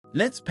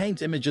Let's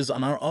paint images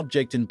on our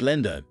object in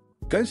Blender.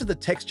 Go to the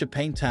Texture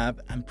Paint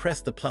tab and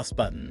press the plus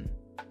button.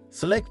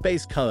 Select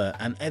base color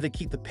and either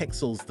keep the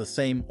pixels the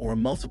same or a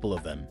multiple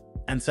of them,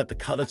 and set the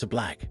color to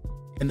black.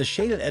 In the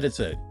shader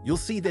editor, you'll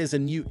see there's a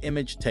new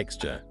image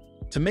texture.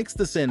 To mix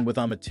this in with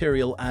our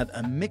material, add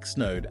a mix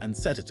node and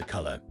set it to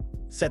color.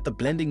 Set the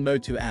blending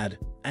mode to add,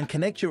 and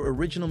connect your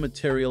original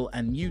material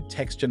and new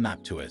texture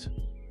map to it.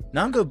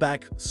 Now go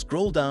back,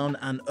 scroll down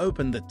and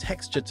open the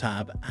Texture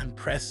tab and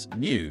press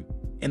New.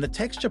 In the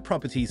Texture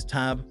Properties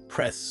tab,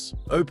 press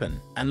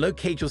Open and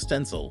locate your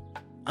stencil.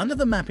 Under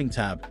the Mapping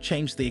tab,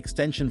 change the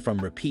extension from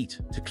Repeat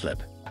to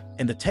Clip.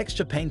 In the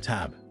Texture Paint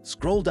tab,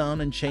 scroll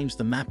down and change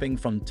the mapping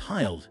from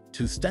Tiled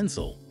to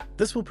Stencil.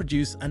 This will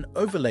produce an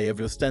overlay of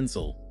your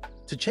stencil.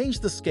 To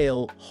change the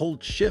scale,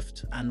 hold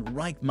Shift and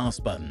right mouse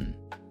button.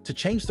 To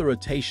change the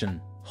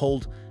rotation,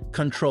 hold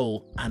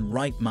Ctrl and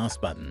right mouse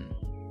button.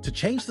 To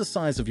change the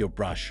size of your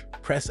brush,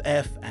 press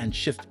F and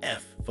Shift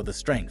F for the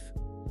strength.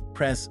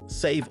 Press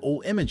Save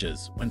All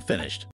Images when finished.